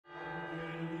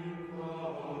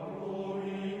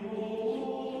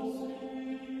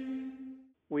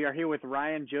We are here with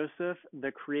Ryan Joseph,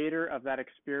 the creator of that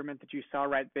experiment that you saw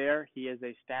right there. He is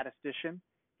a statistician.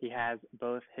 He has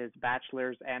both his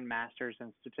bachelor's and master's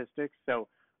in statistics. So,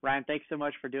 Ryan, thanks so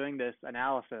much for doing this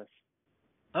analysis.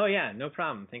 Oh, yeah, no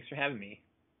problem. Thanks for having me.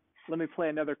 Let me play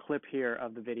another clip here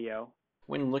of the video.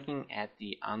 When looking at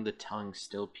the on the tongue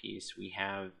still piece, we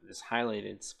have this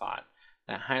highlighted spot.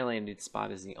 That highlighted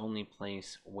spot is the only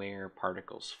place where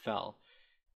particles fell.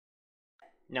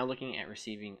 Now looking at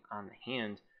receiving on the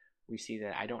hand, we see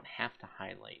that I don't have to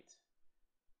highlight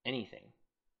anything.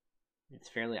 It's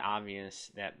fairly obvious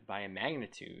that by a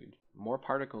magnitude, more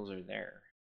particles are there.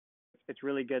 It's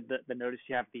really good that the notice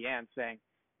you have at the end saying,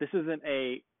 this isn't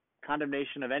a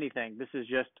condemnation of anything. This is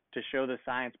just to show the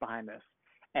science behind this.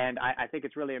 And I think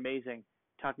it's really amazing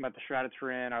talking about the Shroud of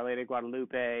Turin, Our Lady of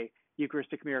Guadalupe,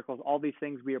 Eucharistic miracles, all these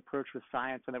things we approach with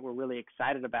science and that we're really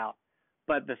excited about.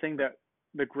 But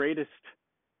the greatest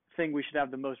thing we should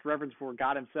have the most reverence for,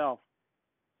 God himself,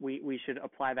 we should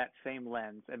apply that same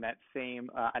lens and that same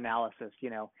analysis. You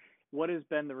know, what has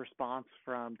been the response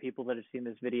from people that have seen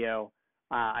this video,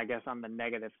 I guess on the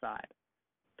negative side?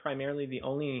 Primarily the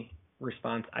only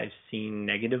response I've seen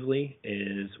negatively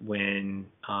is when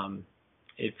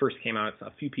it first came out.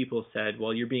 A few people said,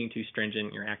 well, you're being too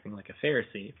stringent, you're acting like a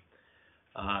Pharisee.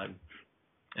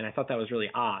 And I thought that was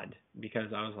really odd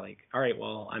because I was like, all right,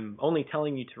 well, I'm only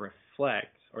telling you to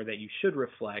reflect, or that you should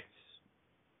reflect,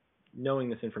 knowing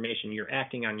this information. You're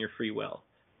acting on your free will.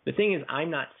 The thing is, I'm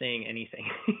not saying anything.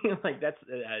 Like that's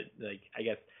I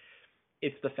guess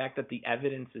it's the fact that the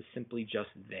evidence is simply just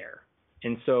there.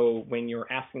 And so when you're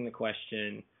asking the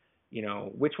question, you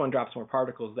know, which one drops more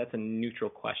particles, that's a neutral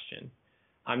question.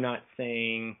 I'm not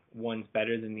saying one's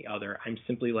better than the other. I'm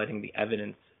simply letting the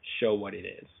evidence show what it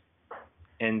is.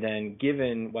 And then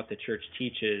given what the church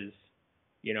teaches,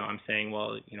 you know, I'm saying,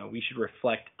 well, you know, we should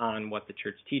reflect on what the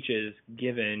church teaches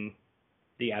given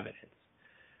the evidence.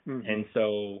 Mm-hmm. And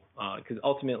so, because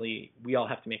ultimately we all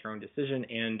have to make our own decision,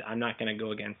 and I'm not going to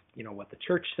go against, you know, what the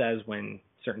church says when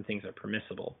certain things are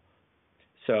permissible.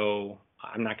 So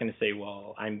I'm not going to say,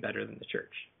 well, I'm better than the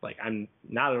church. Like, I'm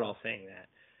not at all saying that.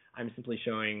 I'm simply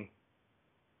showing,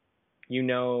 you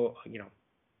know,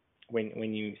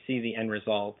 when you see the end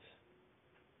result,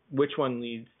 which one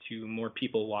leads to more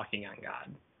people walking on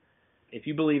God. If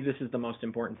you believe this is the most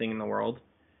important thing in the world,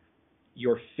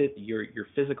 your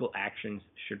physical actions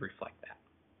should reflect that.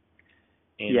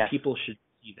 And yes, people should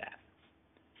see that.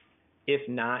 If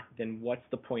not, then what's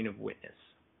the point of witness?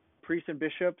 Priests and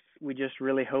bishops, we just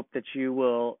really hope that you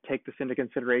will take this into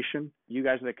consideration. You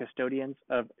guys are the custodians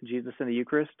of Jesus in the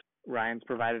Eucharist. Ryan's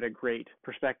provided a great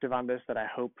perspective on this that I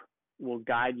hope will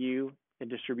guide you in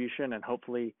distribution and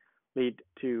hopefully lead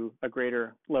to a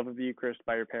greater love of the Eucharist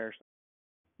by your parish.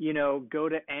 You know, go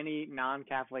to any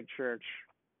non-Catholic church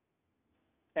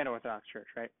and Orthodox church,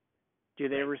 right? Do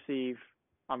they receive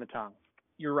on the tongue?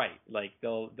 You're right. Like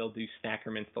they'll do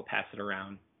sacraments, they'll pass it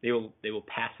around. They will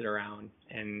pass it around,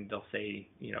 and they'll say,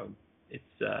 you know, it's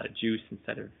juice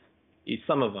instead of.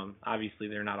 Some of them, obviously,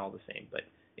 they're not all the same, but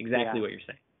exactly what you're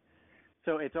saying.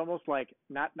 So it's almost like,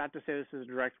 not to say this is a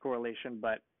direct correlation,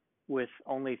 but with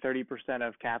only 30%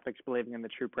 of Catholics believing in the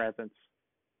true presence,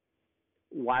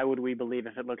 why would we believe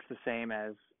if it looks the same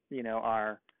as, you know,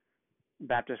 our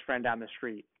Baptist friend down the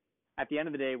street? At the end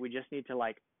of the day, we just need to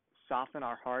like soften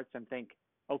our hearts and think,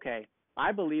 okay,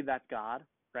 I believe that's God,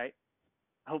 right?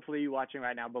 Hopefully you watching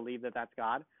right now believe that that's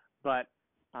God, but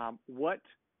what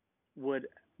would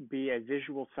be a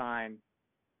visual sign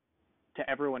to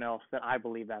everyone else that I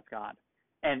believe that's God?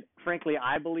 And frankly,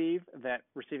 I believe that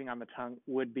receiving on the tongue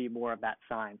would be more of that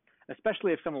sign,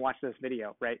 especially if someone watched this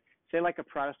video, right? Say like a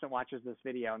Protestant watches this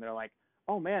video and they're like,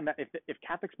 oh man, if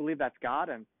Catholics believe that's God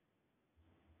and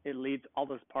it leads all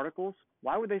those particles,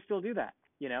 why would they still do that?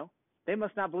 You know, they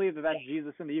must not believe that that's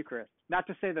Jesus in the Eucharist. Not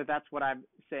to say that that's what I'm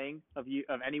saying of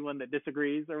anyone that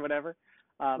disagrees or whatever.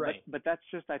 Right. But that's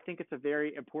just, I think it's a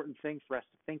very important thing for us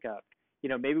to think of. You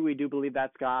know, maybe we do believe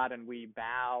that's God and we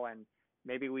bow and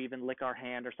maybe we even lick our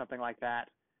hand or something like that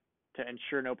to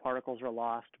ensure no particles are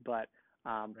lost. But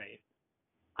right.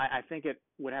 I think it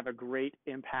would have a great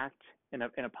impact in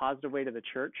a positive way to the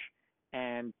church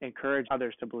and encourage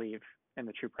others to believe in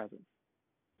the true presence.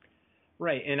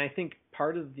 Right, and I think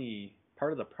part of the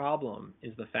problem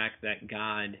is the fact that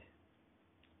God.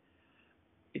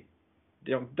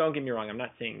 Don't get me wrong. I'm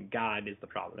not saying God is the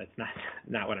problem. That's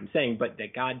not what I'm saying. But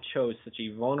that God chose such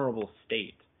a vulnerable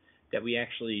state that we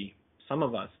actually, some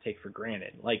of us, take for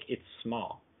granted. Like, it's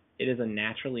small. It is a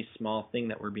naturally small thing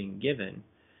that we're being given,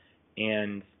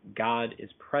 and God is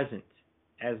present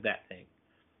as that thing.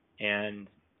 And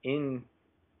in,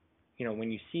 you know,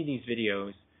 when you see these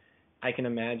videos, I can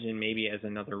imagine maybe as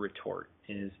another retort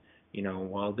is,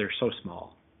 well, they're so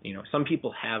small. Some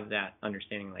people have that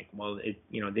understanding, like, well,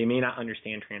 they may not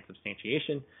understand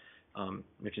transubstantiation,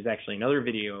 which is actually another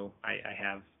video I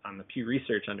have on the Pew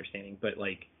Research understanding, but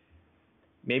like,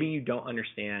 maybe you don't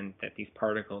understand that these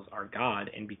particles are God,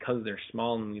 and because they're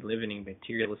small and we live in a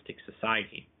materialistic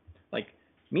society, like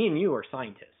me and you are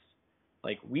scientists,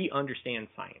 like we understand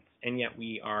science, and yet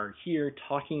we are here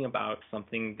talking about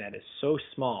something that is so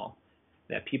small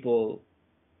that people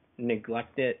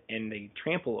neglect it and they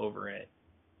trample over it,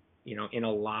 in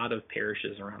a lot of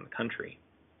parishes around the country.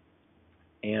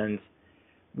 And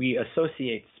we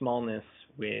associate smallness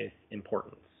with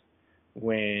importance,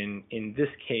 when in this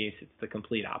case it's the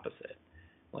complete opposite.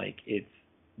 Like, it's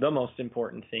the most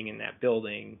important thing in that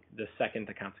building the second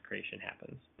the consecration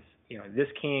happens. This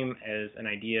came as an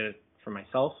idea for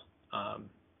myself.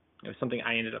 It was something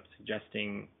I ended up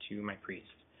suggesting to my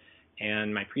priest,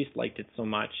 and my priest liked it so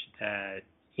much that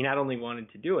he not only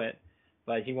wanted to do it,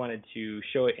 but he wanted to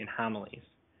show it in homilies.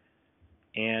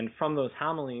 And from those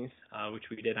homilies, which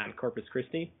we did on Corpus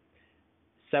Christi,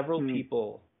 several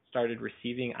people started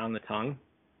receiving on the tongue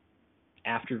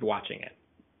after watching it.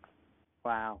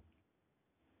 Wow.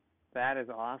 That is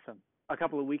awesome. A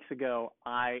couple of weeks ago,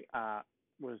 I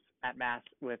was at Mass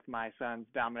with my sons,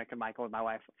 Dominic and Michael, and my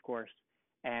wife, of course,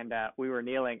 and we were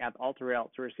kneeling at the altar rail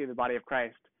to receive the body of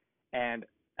Christ. And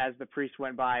as the priest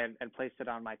went by and placed it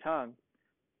on my tongue,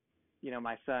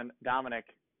 my son, Dominic,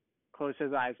 closed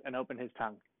his eyes and opened his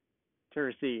tongue to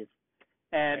receive.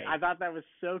 And right. I thought that was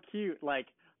so cute. Like,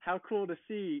 how cool to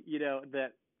see,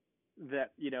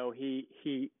 that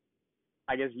he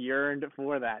I guess yearned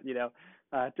for that,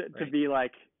 to be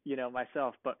like,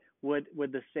 myself. But would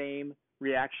the same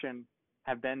reaction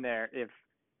have been there if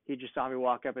he just saw me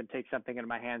walk up and take something into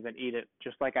my hands and eat it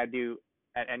just like I do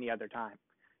at any other time?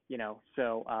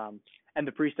 So and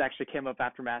the priest actually came up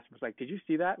after Mass and was like, "Did you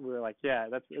see that?" And we were like, "Yeah,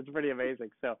 it's pretty amazing."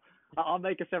 So I'll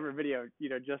make a separate video,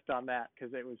 just on that,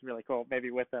 because it was really cool, maybe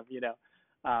with them,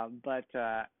 But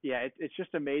it's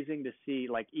just amazing to see,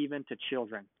 like, even to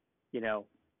children,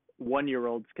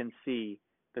 1-year-olds can see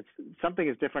that something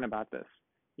is different about this,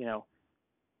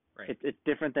 Right. It's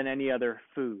different than any other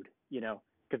food,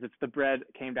 because it's the bread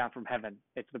came down from heaven.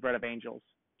 It's the bread of angels,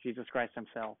 Jesus Christ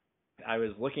himself. I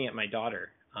was looking at my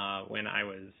daughter when I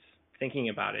was thinking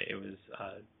about it. It was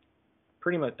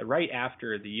pretty much right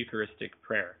after the Eucharistic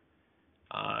prayer.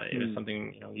 It was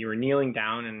something, you were kneeling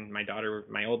down, and my daughter,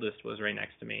 my oldest, was right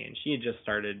next to me, and she had just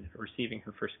started receiving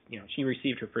her first, she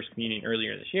received her first communion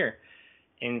earlier this year.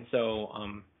 And so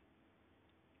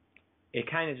it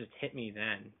kind of just hit me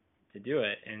then to do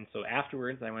it. And so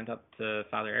afterwards I went up to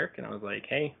Father Eric and I was like,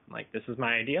 "Hey, like, this is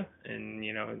my idea, and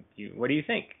what do you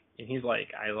think?" And he's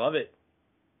like, "I love it.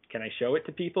 Can I show it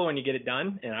to people when you get it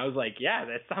done?" And I was like, "Yeah,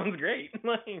 that sounds great."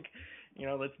 Like,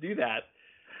 let's do that.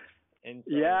 And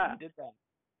so yeah, we did that.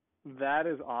 That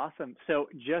is awesome. So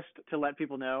just to let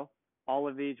people know, all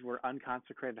of these were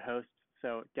unconsecrated hosts,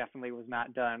 so definitely was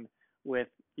not done with,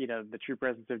 the true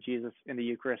presence of Jesus in the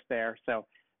Eucharist there. So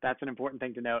that's an important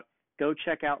thing to note. Go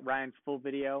check out Ryan's full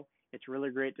video. It's really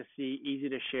great to see, easy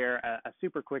to share, a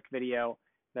super quick video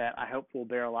that I hope will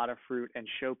bear a lot of fruit and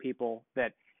show people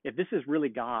that if this is really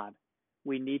God,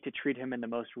 we need to treat him in the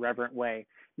most reverent way.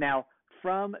 Now,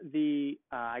 from the,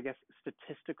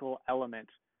 statistical element,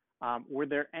 were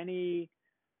there any,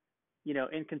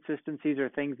 inconsistencies or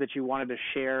things that you wanted to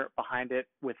share behind it,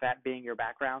 with that being your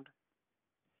background?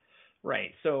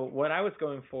 Right. So what I was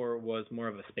going for was more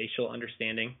of a spatial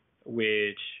understanding,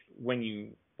 which when you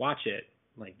watch it,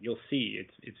 like, you'll see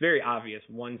it's very obvious.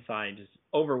 One side just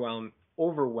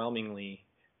overwhelmingly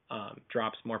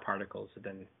drops more particles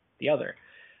than the other.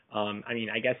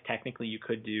 I guess technically you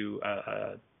could do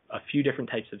a few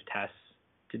different types of tests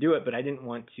to do it, but I didn't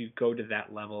want to go to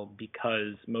that level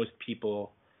because most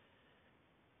people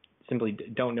simply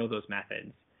don't know those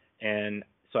methods. And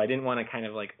so I didn't want to kind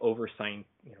of like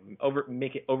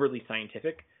make it overly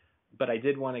scientific, but I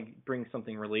did want to bring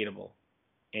something relatable.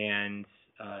 And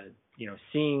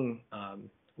seeing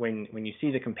when you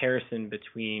see the comparison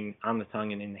between on the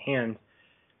tongue and in the hand,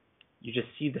 you just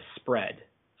see the spread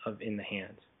of in the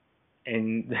hand,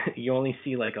 and you only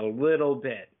see like a little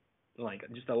bit, like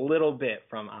just a little bit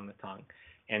from on the tongue.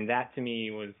 And that to me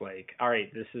was like, all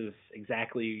right, this is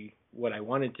exactly what I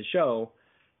wanted to show.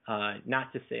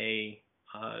 Not to say,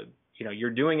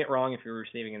 you're doing it wrong if you're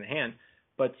receiving in the hand,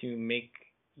 but to make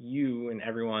you and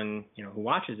everyone, who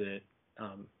watches it,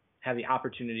 have the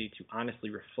opportunity to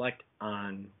honestly reflect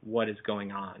on what is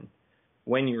going on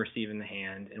when you receive in the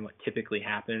hand and what typically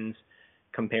happens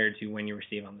compared to when you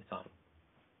receive on the tongue.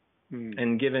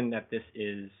 And given that this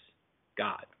is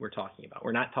God we're talking about.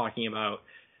 We're not talking about,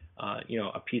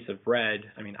 a piece of bread.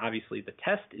 I mean, obviously the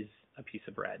test is a piece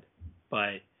of bread,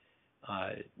 but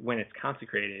when it's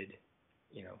consecrated,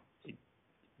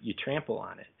 you trample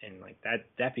on it, and like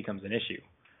that becomes an issue.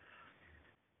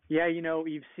 Yeah,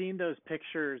 you've seen those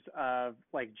pictures of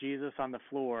like Jesus on the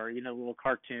floor, little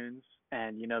cartoons,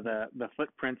 and the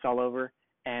footprints all over,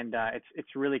 and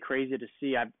it's really crazy to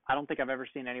see. I don't think I've ever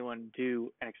seen anyone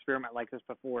do an experiment like this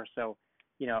before, so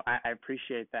I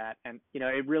appreciate that, and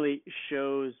it really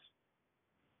shows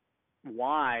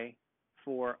why,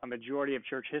 for a majority of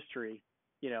church history,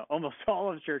 almost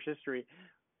all of church history,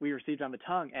 we received on the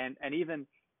tongue, and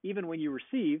even when you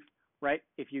receive, right,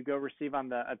 if you go receive on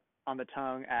the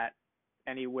tongue at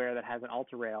anywhere that has an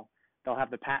altar rail, they'll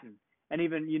have the paten. And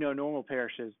even, normal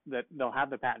parishes, that they'll have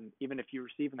the paten, even if you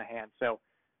receive in the hand. So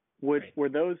were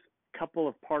those couple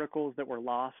of particles that were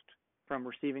lost from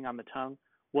receiving on the tongue,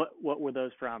 what were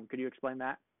those from? Could you explain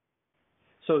that?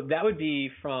 So that would be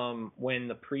from when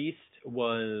the priest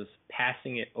was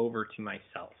passing it over to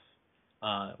myself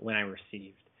when I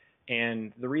received.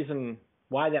 And the reason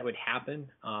why that would happen,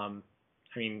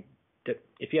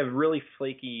 if you have really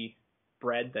flaky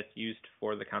bread that's used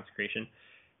for the consecration,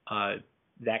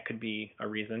 that could be a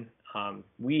reason.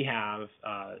 We have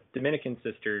Dominican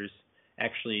sisters,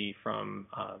 actually from,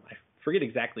 I forget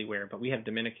exactly where, but we have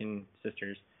Dominican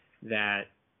sisters that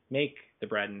make the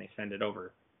bread and they send it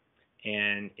over.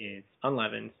 And it's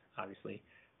unleavened, obviously,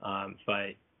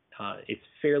 but it's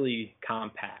fairly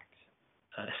compact.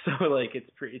 So like it's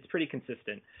pretty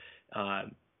consistent.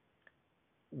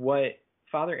 What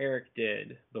Father Eric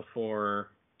did before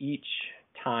each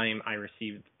time I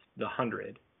received the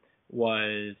 100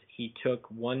 was he took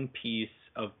one piece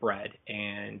of bread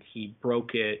and he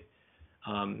broke it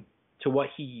to what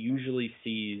he usually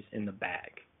sees in the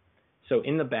bag. So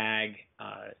in the bag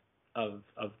of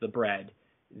the bread,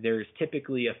 there's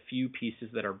typically a few pieces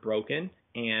that are broken,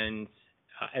 and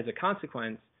as a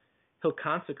consequence, he'll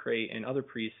consecrate, and other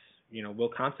priests, will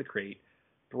consecrate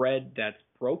bread that's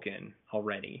broken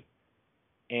already,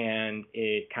 and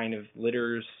it kind of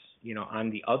litters, on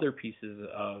the other pieces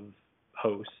of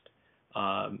host.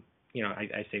 I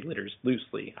say litters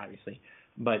loosely, obviously,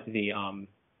 but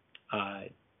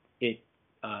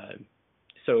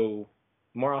so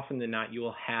more often than not, you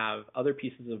will have other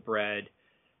pieces of bread.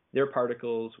 Their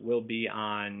particles will be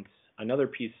on another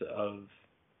piece of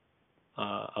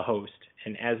a host,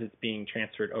 and as it's being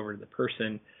transferred over to the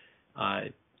person,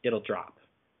 it'll drop,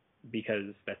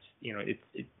 because that's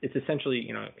it's essentially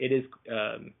it is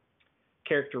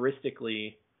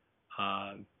characteristically,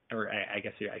 or I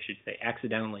guess I should say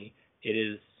accidentally, it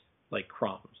is like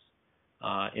crumbs,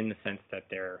 in the sense that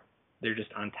they're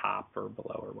just on top or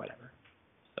below or whatever.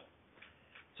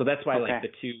 So that's why like the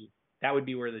two. That would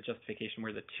be where the justification,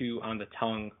 where the two on the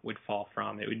tongue would fall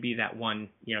from. It would be that one,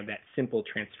 that simple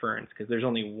transference, because there's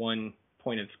only one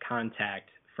point of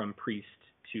contact from priest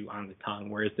to on the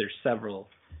tongue, whereas there's several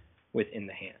within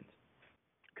the hand.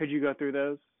 Could you go through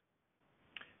those?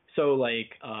 So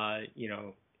like,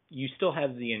 you still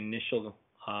have the initial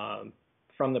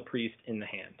from the priest in the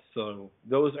hand. So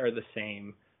those are the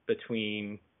same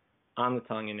between on the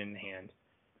tongue and in the hand.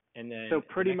 And then so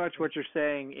pretty much what you're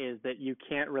saying is that you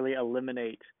can't really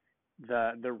eliminate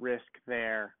the risk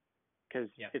there, because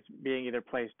it's being either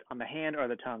placed on the hand or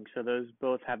the tongue. So those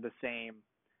both have the same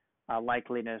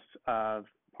likeliness of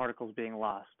particles being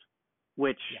lost,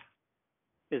 which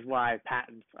is why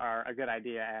patents are a good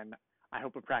idea, and I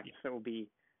hope a practice that will be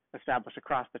established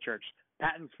across the church.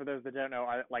 Patents, for those that don't know,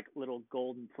 are like little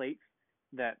golden plates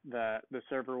that the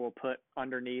server will put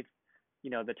underneath,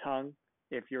 the tongue,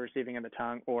 if you're receiving in the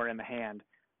tongue or in the hand,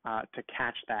 to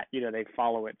catch that. They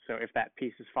follow it. So if that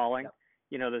piece is falling,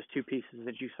 those two pieces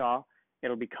that you saw,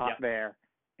 it'll be caught there,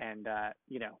 and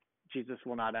Jesus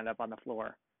will not end up on the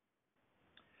floor.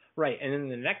 Right, and then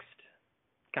the next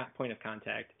point of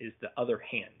contact is the other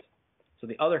hand. So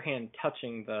the other hand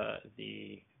touching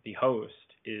the host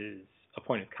is a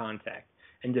point of contact,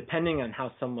 and depending on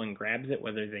how someone grabs it,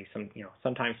 whether they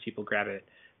sometimes people grab it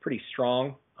pretty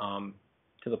strong,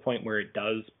 to the point where it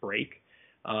does break.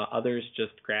 Others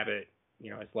just grab it,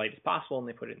 as light as possible, and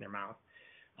they put it in their mouth.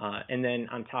 And then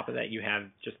on top of that, you have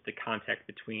just the contact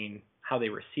between how they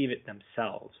receive it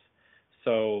themselves.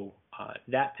 So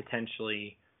that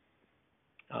potentially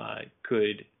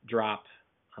could drop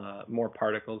more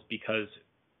particles, because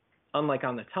unlike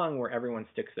on the tongue, where everyone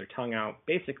sticks their tongue out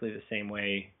basically the same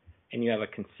way, and you have a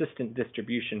consistent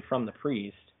distribution from the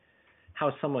priest,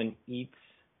 how someone eats,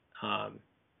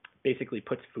 basically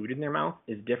puts food in their mouth,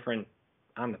 is different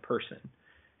on the person.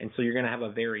 And so you're going to have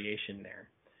a variation there.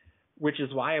 which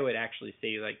is why I would actually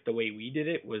say like the way we did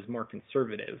it was more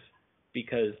conservative,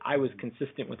 because I was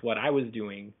consistent with what I was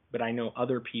doing, but I know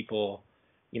other people,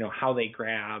 how they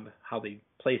grab, how they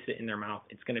place it in their mouth,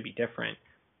 it's going to be different.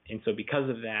 And so because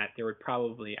of that, there would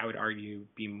probably, I would argue,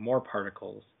 be more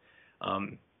particles.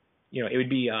 It would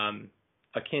be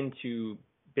akin to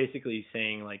basically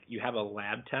saying like you have a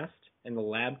lab test, and the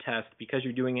lab test, because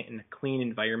you're doing it in a clean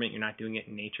environment, you're not doing it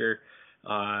in nature,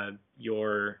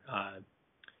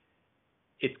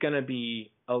 it's going to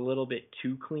be a little bit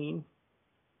too clean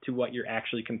to what you're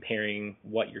actually comparing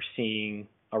what you're seeing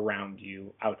around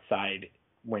you outside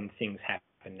when things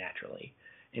happen naturally.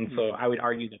 And so I would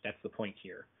argue that that's the point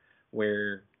here,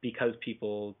 where because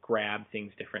people grab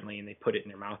things differently and they put it in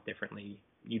their mouth differently,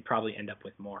 you'd probably end up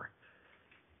with more.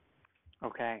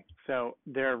 Okay, so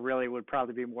there really would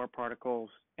probably be more particles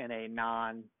in a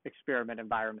non-experiment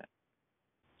environment.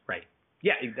 Right.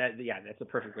 Yeah, that's a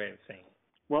perfect way of saying it.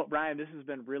 Well, Brian, this has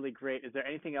been really great. Is there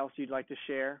anything else you'd like to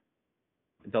share?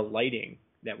 The lighting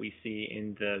that we see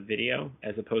in the video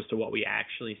as opposed to what we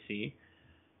actually see.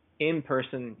 In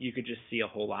person, you could just see a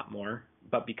whole lot more,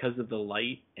 but because of the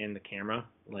light and the camera,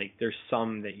 like there's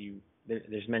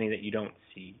many that you don't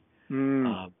see.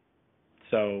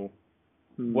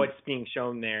 What's being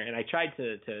shown there, and I tried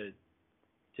to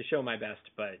show my best,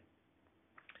 but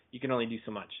you can only do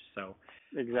so much. So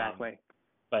exactly.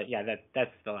 But yeah,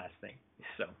 that's the last thing.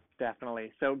 So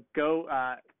definitely. So go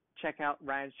check out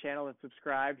Ryan's channel and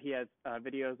subscribe. He has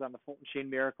videos on the Fulton Sheen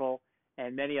miracle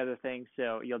and many other things,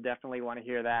 so you'll definitely want to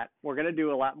hear that. We're going to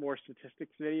do a lot more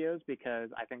statistics videos because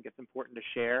I think it's important to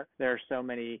share. There are so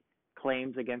many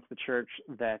claims against the church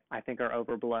that I think are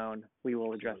overblown. We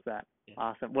will address that. Yeah.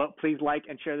 Awesome. Well, please like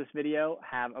and share this video.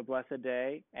 Have a blessed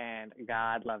day, and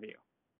God love you.